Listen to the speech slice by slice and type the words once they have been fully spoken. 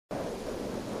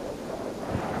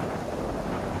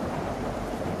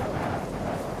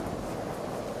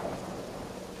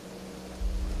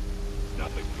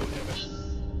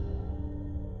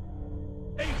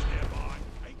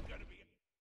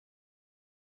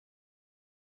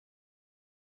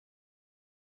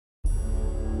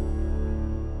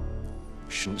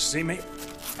Shouldn't see me.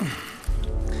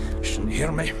 Shouldn't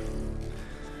hear me.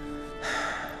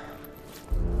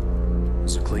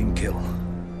 It's a clean kill.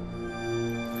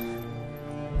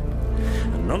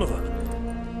 And none of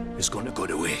it is going to go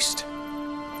to waste.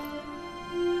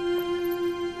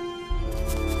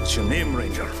 What's your name,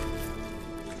 Ranger?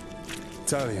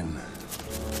 Italian.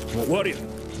 What warrior?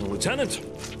 A lieutenant?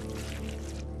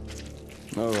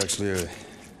 No, actually, I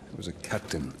was a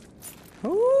captain.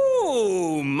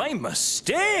 Oh, my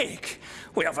mistake.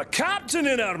 We have a captain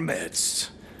in our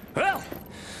midst. Well,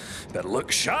 better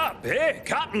look sharp, eh?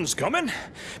 Captain's coming.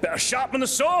 Better sharpen the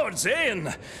swords, eh?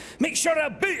 And make sure our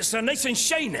boots are nice and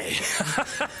shiny.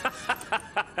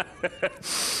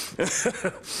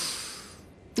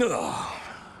 Oh,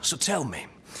 so tell me,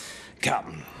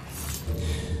 Captain,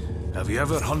 have you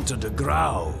ever hunted a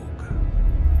Graug?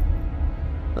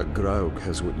 A Graug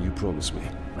has what you promised me.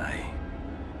 Aye.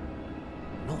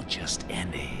 Not just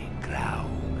any Graug.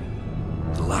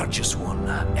 The largest one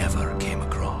I ever came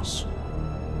across.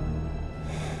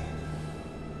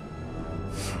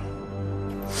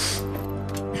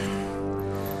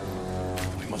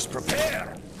 We must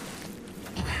prepare!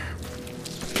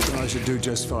 I should do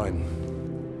just fine.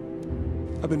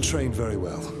 I've been trained very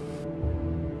well.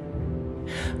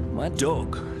 My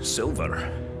dog, Silver,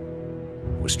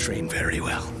 was trained very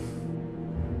well.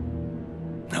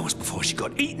 That was before she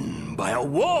got eaten by a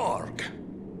warg.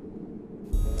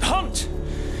 The hunt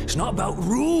is not about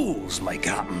rules, my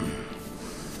captain.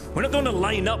 We're not going to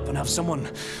line up and have someone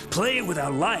play with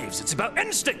our lives. It's about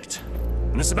instinct,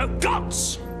 and it's about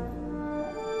guts.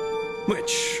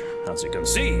 Which, as you can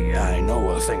see, I know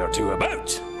a thing or two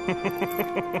about.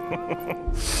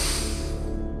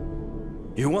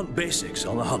 You want basics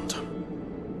on the hunt?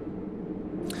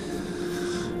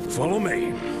 Follow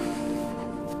me.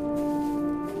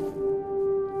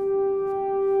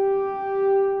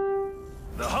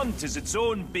 The hunt is its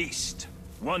own beast,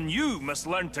 one you must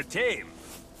learn to tame.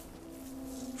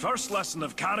 First lesson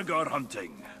of Caragor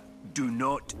hunting, do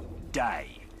not die.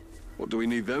 What do we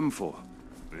need them for?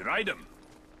 We ride them.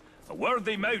 A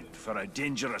worthy mount for a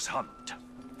dangerous hunt.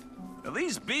 Now,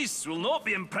 these beasts will not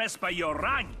be impressed by your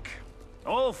rank.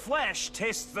 All flesh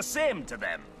tastes the same to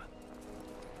them.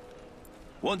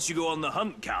 Once you go on the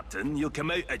hunt, Captain, you'll come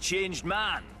out a changed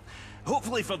man.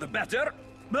 Hopefully for the better,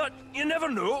 but you never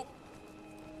know.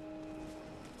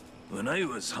 When I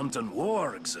was hunting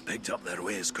wargs, I picked up their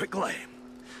ways quickly.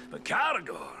 But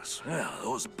Caragors, well,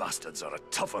 those bastards are a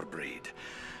tougher breed.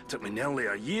 Took me nearly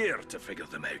a year to figure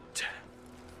them out.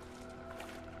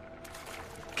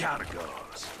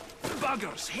 Caragors.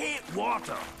 Buggers hate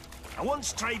water. I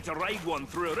once tried to ride one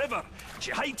through a river.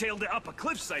 She hightailed it up a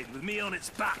cliffside with me on its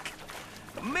back.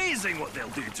 Amazing what they'll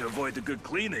do to avoid a good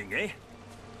cleaning, eh?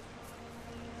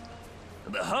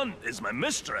 The hunt is my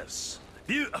mistress.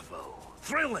 Beautiful,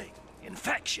 thrilling,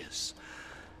 infectious.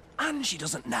 And she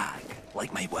doesn't nag,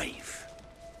 like my wife.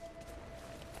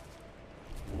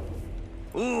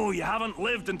 Oh, you haven't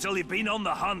lived until you've been on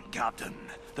the hunt, Captain.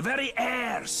 The very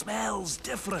air smells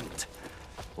different.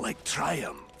 Like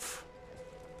triumph.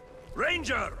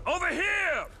 Ranger, over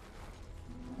here!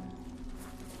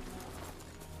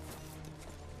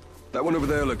 That one over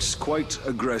there looks quite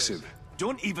aggressive.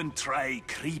 Don't even try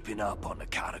creeping up on the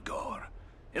Caragor.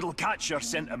 It'll catch your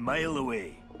scent a mile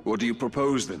away. What do you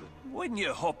propose, then? When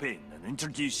you hop in and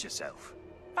introduce yourself,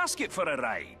 ask it for a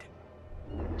ride.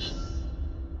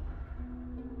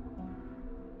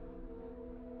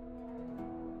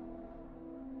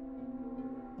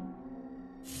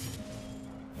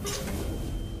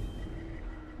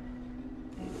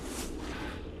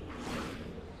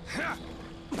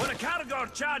 When a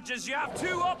Caragor charges, you have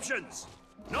two options.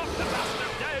 Knock the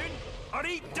bastard down, or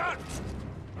eat dirt.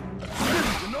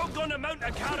 You're not gonna mount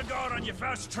a Caragor on your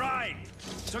first try.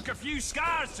 Took a few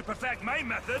scars to perfect my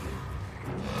method.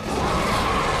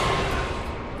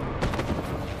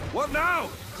 What now?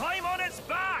 Climb on its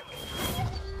back!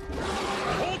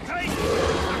 Hold tight!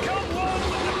 I come along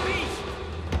with the beast!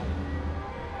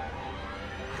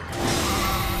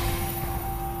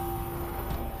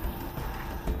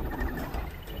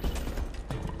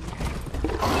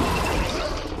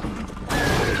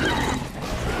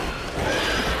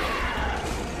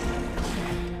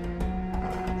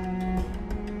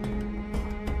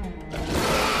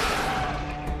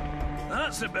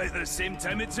 That's about the same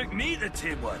time it took me to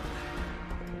tame one.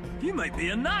 You might be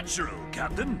a natural,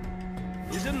 Captain.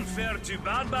 You didn't fare too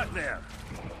bad back there.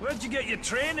 Where'd you get your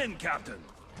training, Captain?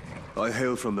 I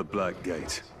hail from the Black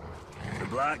Gate. The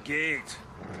Black Gate.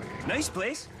 Nice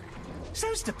place.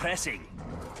 Sounds depressing.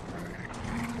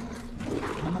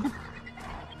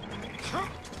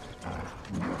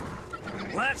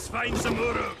 Let's find some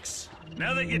uruks.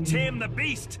 Now that you tame the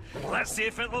beast, let's see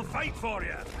if it'll fight for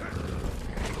you.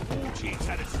 The war chiefs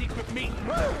had a secret meeting.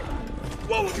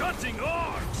 Whoa! Cutting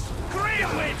orcs! Great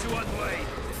way to unwind!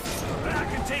 I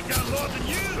can take down more than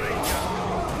you, Ranger!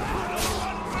 Another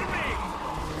one for me!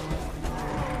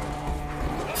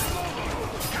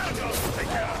 Caragos will take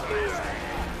care of the rest.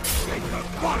 Take a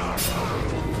quarter!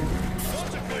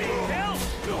 What's a great kill?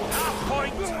 Half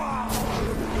point!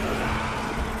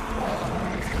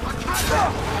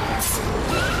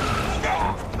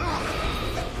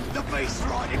 The beast's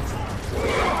riding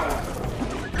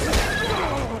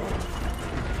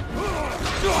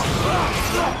See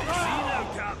now,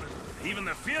 Captain. Even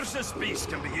the fiercest beast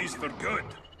can be used for good.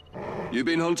 You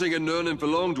been hunting in Nirn for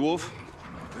long, dwarf?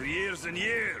 For years and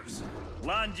years.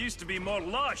 Land used to be more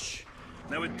lush.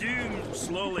 Now a doom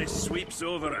slowly sweeps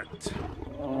over it.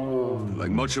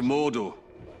 Like much of Mordor.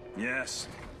 Yes.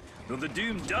 Though the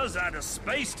doom does add a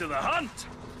spice to the hunt.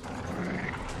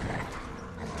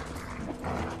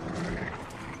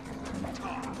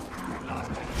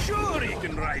 Sure, you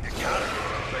can ride a carrot,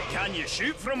 but can you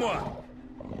shoot from one?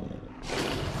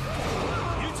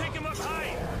 You take him up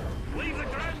high. Leave the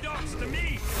ground dogs to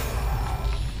me.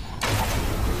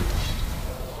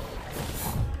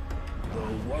 The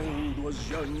world was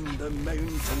young, the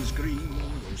mountains green,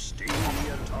 no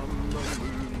stallion on the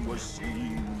moon was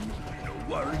seen. No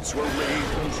words were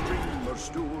laid on stream or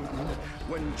stone,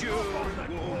 when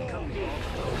Jordan woke and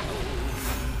walked the road.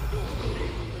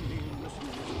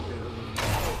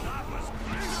 That was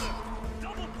gruesome!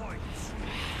 Double points!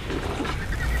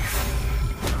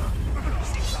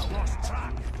 Seems I lost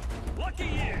track. Lucky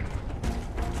you!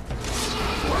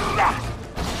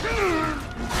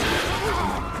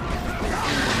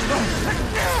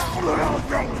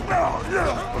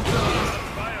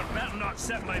 Fire better not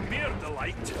set my beard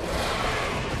alight.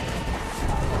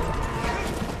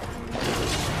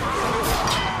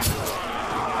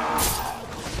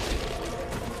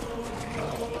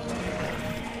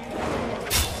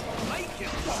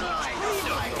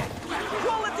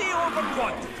 Quality over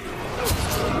quantity.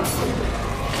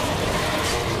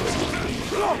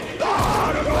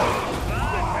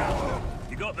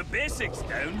 You got the basics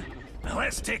down. Now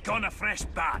let's take on a fresh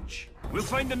batch. We'll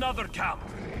find another camp.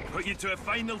 Put you to a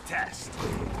final test.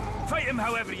 Fight him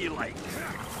however you like.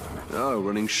 Oh,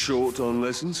 running short on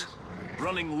lessons?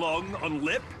 Running long on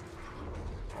lip.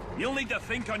 You'll need to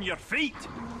think on your feet.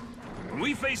 When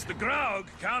we face the Graug,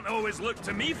 can't always look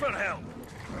to me for help.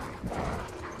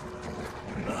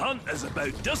 The hunt is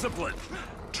about discipline.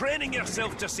 Training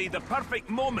yourself to see the perfect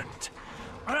moment,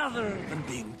 rather than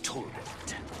being told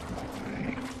it.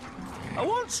 I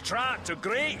once tracked a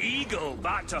grey eagle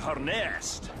back to her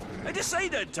nest. I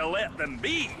decided to let them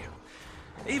be,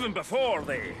 even before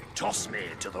they tossed me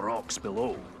to the rocks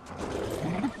below.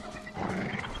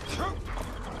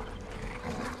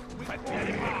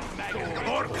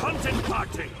 More hunting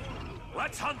party!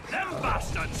 Let's hunt them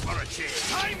bastards for a change!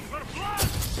 Time for blood!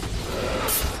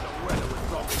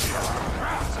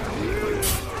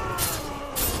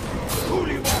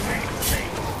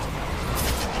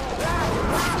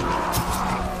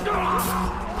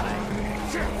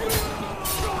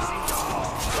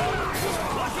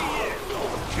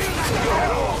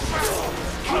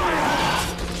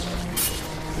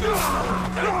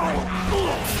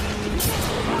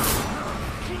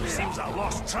 Seems I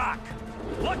lost track.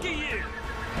 Lucky you!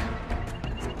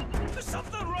 There's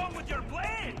something wrong with your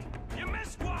blade! You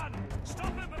missed one!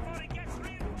 Stop it before it gets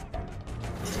reinforced!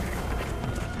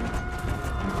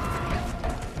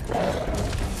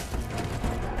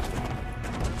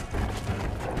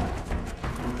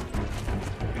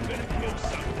 You better kill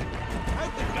something.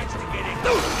 How'd the guts to get in?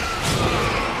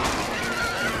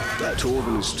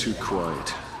 Torvin is too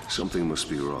quiet. Something must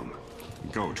be wrong.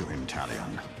 Go to him,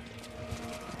 Talion.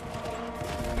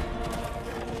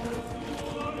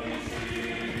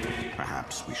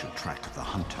 Perhaps we should track the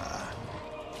hunter.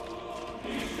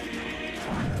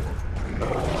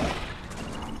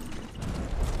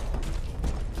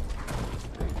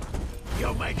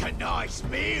 You'll make a nice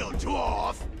meal,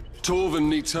 dwarf! Torvin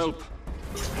needs help.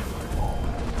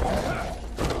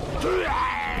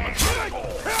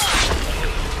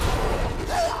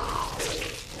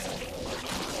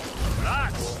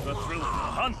 That's the thrill of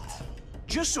the hunt.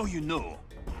 Just so you know,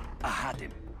 I had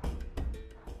him.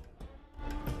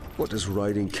 What does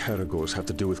riding Caragors have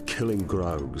to do with killing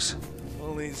Graugs?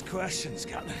 All these questions,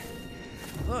 Captain.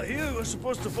 I thought you were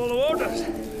supposed to follow orders.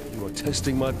 You are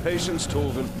testing my patience,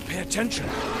 Torvin. Pay attention.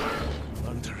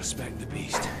 Learn to respect the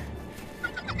beast.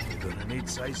 You're gonna need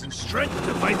size and strength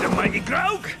to fight the mighty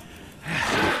Graug.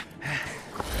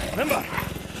 Remember, on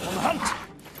the hunt,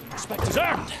 respect is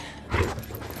earned.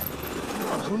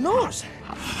 And who knows?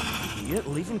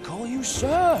 He'll even call you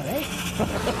sir, eh?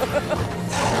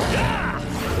 Yeah!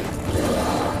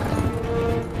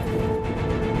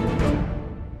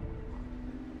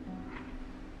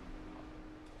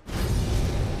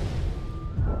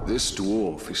 This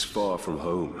dwarf is far from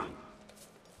home.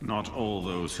 Not all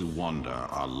those who wander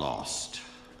are lost.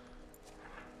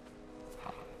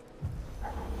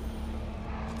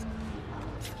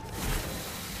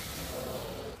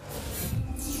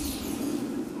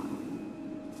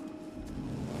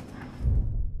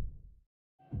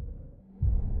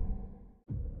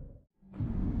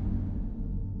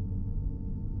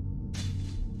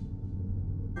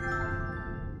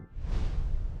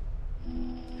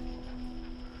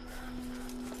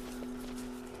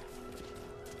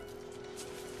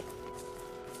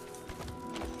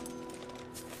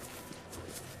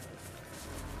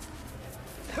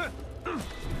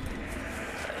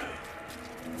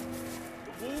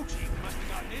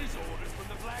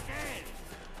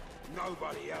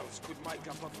 Nobody else could make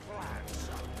up a plan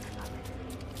so cunning.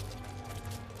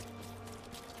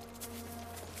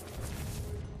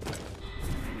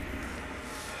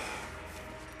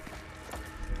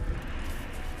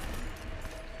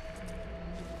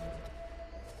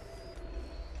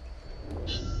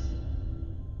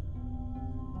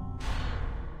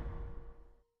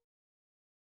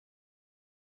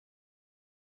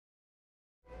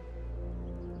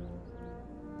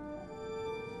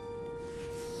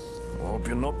 Hope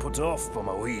you're not put off by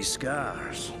my wee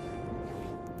scars.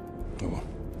 Oh,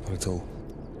 not at all.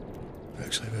 I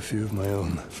actually have a few of my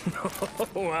own.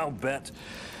 Oh, I'll bet.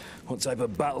 What type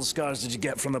of battle scars did you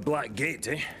get from the Black Gate,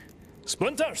 eh?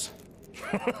 Splinters?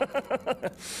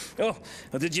 Oh,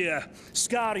 or did you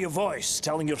scar your voice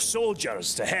telling your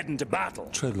soldiers to head into battle?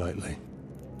 Tread lightly.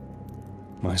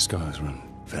 My scars run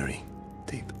very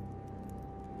deep.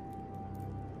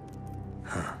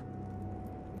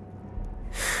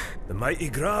 The mighty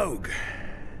Graug.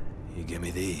 He gave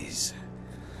me these.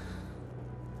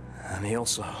 And he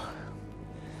also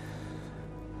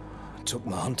took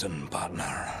my hunting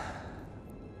partner.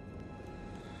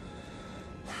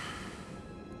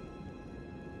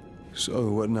 So,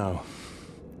 what now?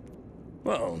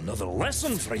 Well, another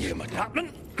lesson for you, my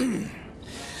captain.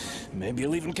 Maybe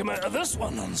you'll even come out of this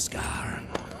one unscarred.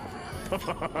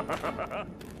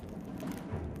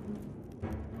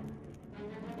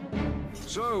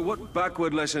 So, what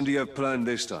backward lesson do you have planned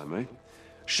this time, eh?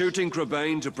 Shooting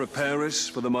Crebain to prepare us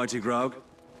for the mighty Graug?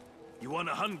 You want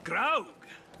to hunt Graug?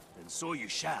 Then so you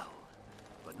shall.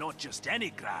 But not just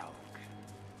any Graug.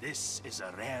 This is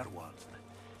a rare one.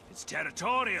 It's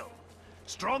territorial.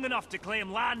 Strong enough to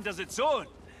claim land as its own.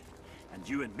 And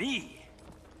you and me,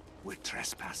 we're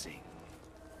trespassing.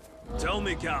 Tell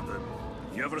me, Captain,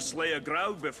 you ever slay a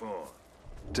Graug before?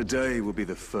 Today will be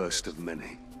the first of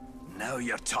many. Now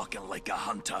you're talking like a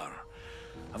hunter.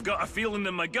 I've got a feeling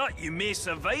in my gut you may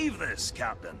survive this,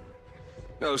 Captain.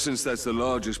 Oh, since that's the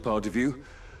largest part of you,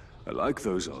 I like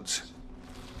those odds.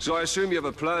 So I assume you have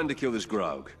a plan to kill this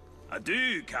Graug? I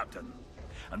do, Captain.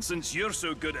 And since you're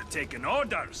so good at taking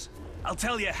orders, I'll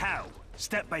tell you how,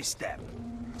 step by step.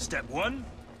 Step 1,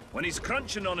 when he's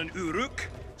crunching on an Uruk,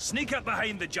 sneak up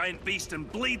behind the giant beast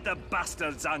and bleed the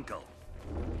bastard's ankle.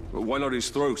 Well, why not his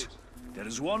throat? There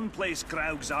is one place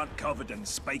Graugs aren't covered in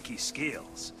spiky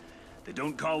scales. They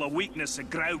don't call a weakness a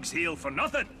Graug's heel for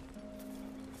nothing.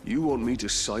 You want me to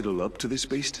sidle up to this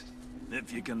beast?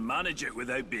 If you can manage it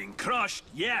without being crushed,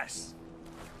 yes.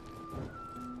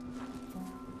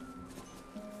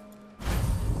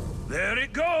 There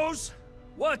it goes!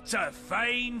 What a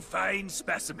fine, fine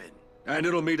specimen. And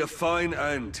it'll meet a fine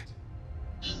end.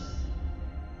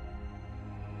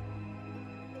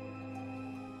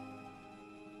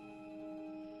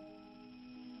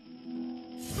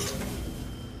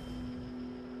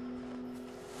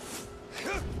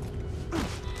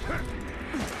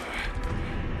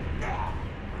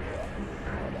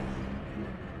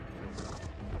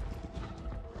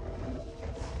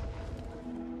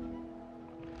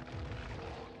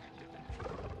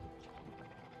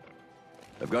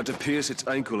 I've got to pierce its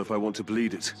ankle if I want to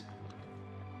bleed it.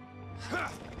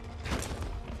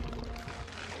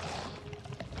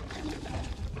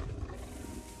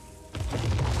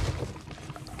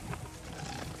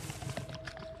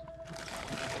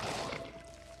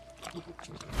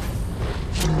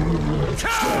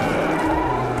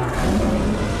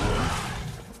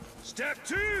 Step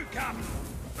 2, Captain.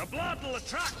 The blood will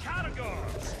attract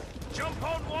Caragors. Jump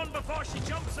on one before she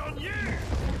jumps on you.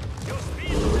 Your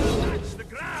speed will match the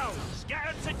ground. Get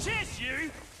her to chase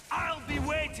you. I'll be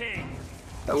waiting.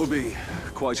 That will be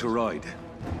quite a ride.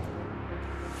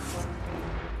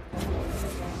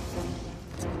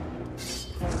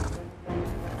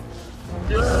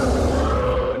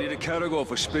 I need a cargo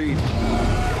for speed.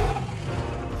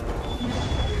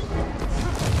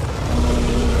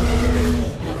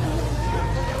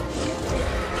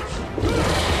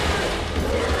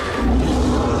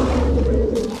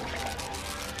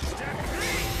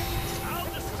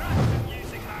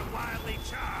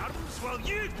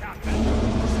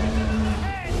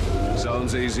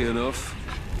 Sounds easy enough.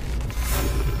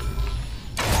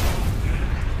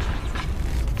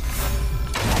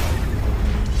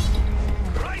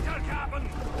 Right, our Captain!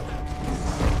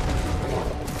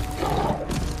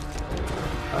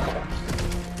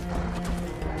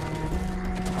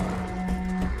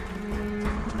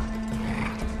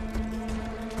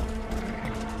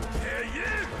 Hey,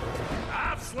 you!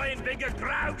 I've slain bigger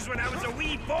grougs when I was a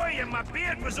wee boy and my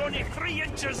beard was only 3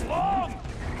 inches long!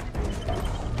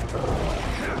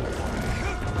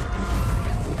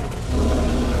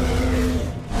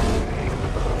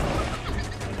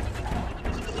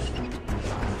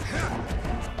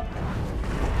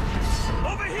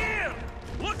 Over here!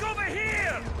 Look over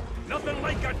here! Nothing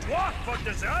like a dwarf for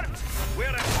dessert!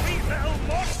 We're a sweet little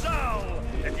morsel!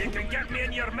 If you can get me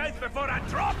in your mouth before I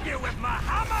drop you with my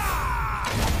hammer!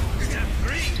 Step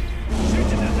 3. Shoot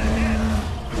it at the head!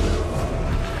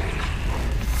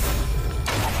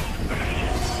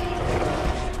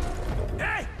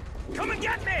 Hey! Come and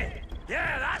get me!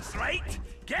 Yeah, that's right!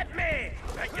 Get me!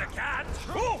 Bet you can't!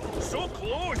 Oh, so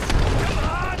close! Come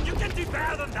on, you can do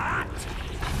better than that!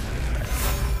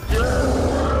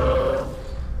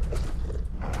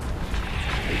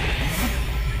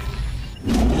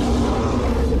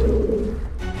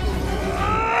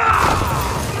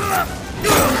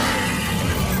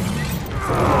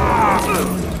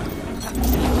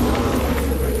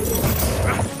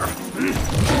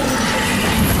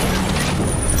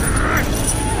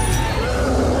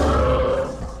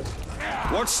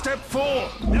 What's step 4?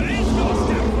 There is no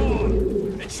step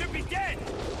 4! It should be dead!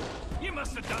 You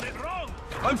must have done it wrong!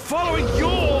 I'm following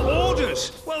your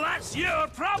orders! Well, that's your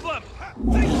problem!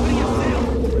 Think for yourself!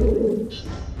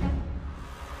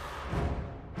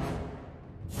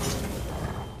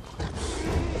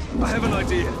 I have an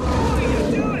idea. How do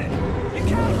you do it? You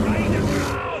can't ride it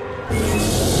round!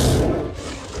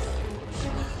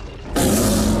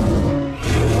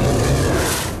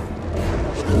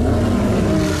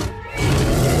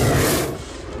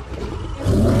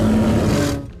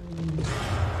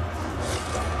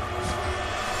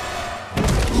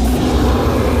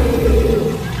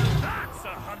 That's a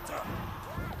hunter!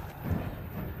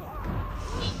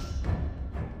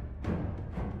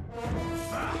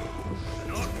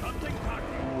 An orc hunting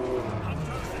party.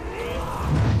 Hunters indeed.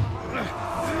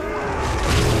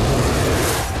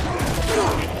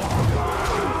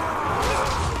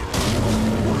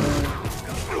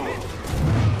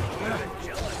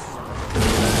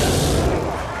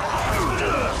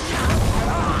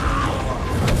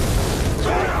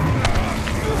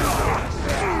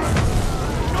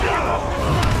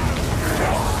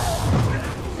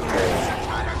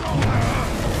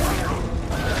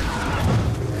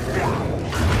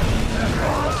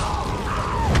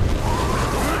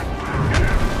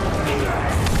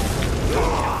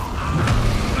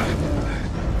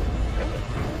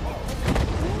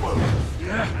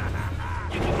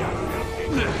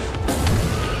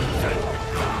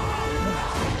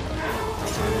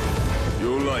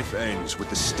 Your life ends with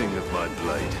the sting of my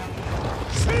blade.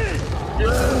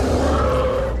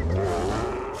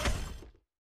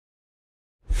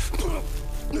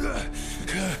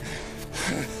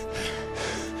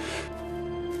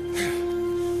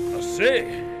 I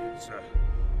say, it's a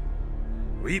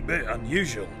wee bit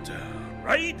unusual to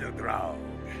ride a grog.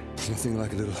 Nothing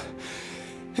like a little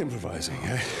improvising,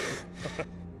 eh?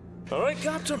 All right,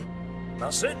 Captain.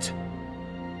 That's it.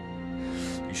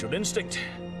 You showed instinct,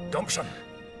 gumption,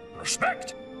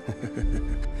 respect.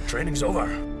 Training's over.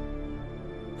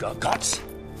 Got guts.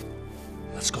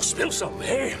 Let's go spill some,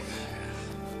 eh?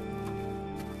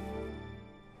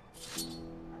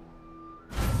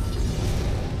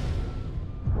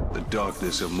 The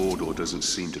darkness of Mordor doesn't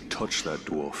seem to touch that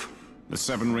dwarf. The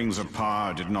 7 rings of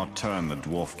power did not turn the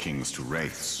dwarf kings to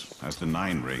wraiths, as the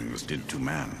 9 rings did to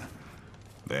man.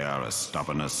 They are as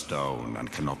stubborn as stone and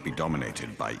cannot be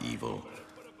dominated by evil.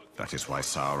 That is why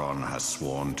Sauron has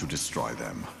sworn to destroy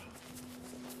them.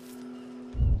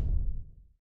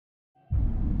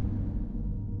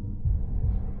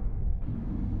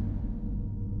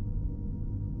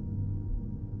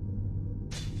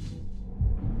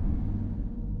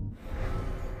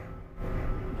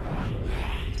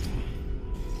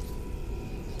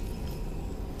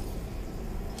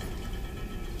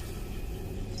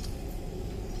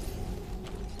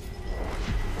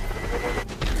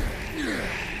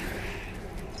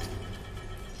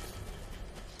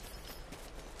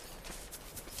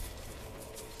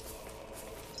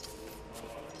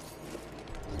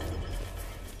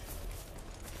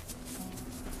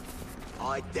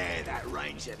 I dare that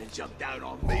ranger to jump down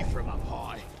on me from up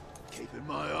high, keeping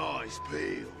my eyes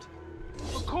peeled.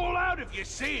 Well, call out if you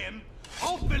see him.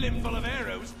 I'll fill him full of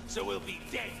arrows, so he'll be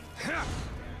dead.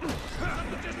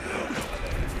 Just move over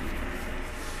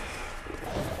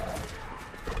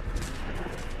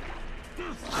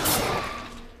there.